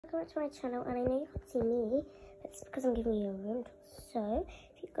welcome back to my channel, and I know you can't see me, but it's because I'm giving you a room tour. So,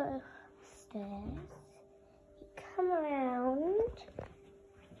 if you go upstairs, you come around,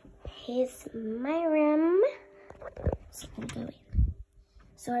 here's my room, so I'm gonna go in.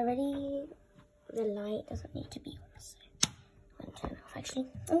 So already, the light doesn't need to be on, so I'm gonna turn it off actually.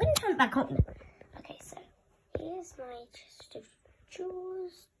 I'm gonna turn it back on. Okay, so here's my chest of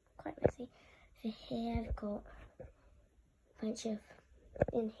drawers, quite messy. So here I've got a bunch of,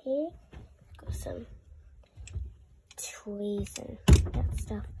 in here I've got some toys and that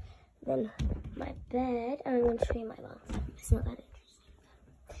stuff. Then my bed, and I'm going to show you my bathroom. It's not that interesting,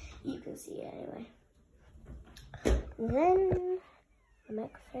 but you can see it anyway. Then the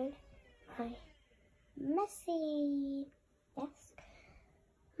microphone, my messy desk,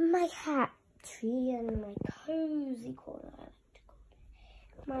 my cat tree, and my cozy corner, I like to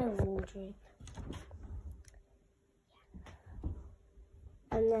call it, my wardrobe.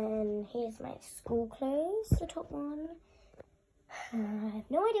 And then here's my school clothes, the top one. I have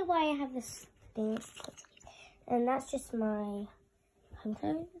no idea why I have this thing. And that's just my home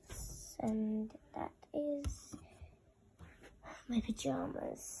clothes. And that is my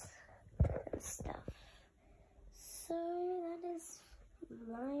pajamas and stuff. So that is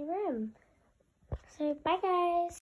my room. So bye guys.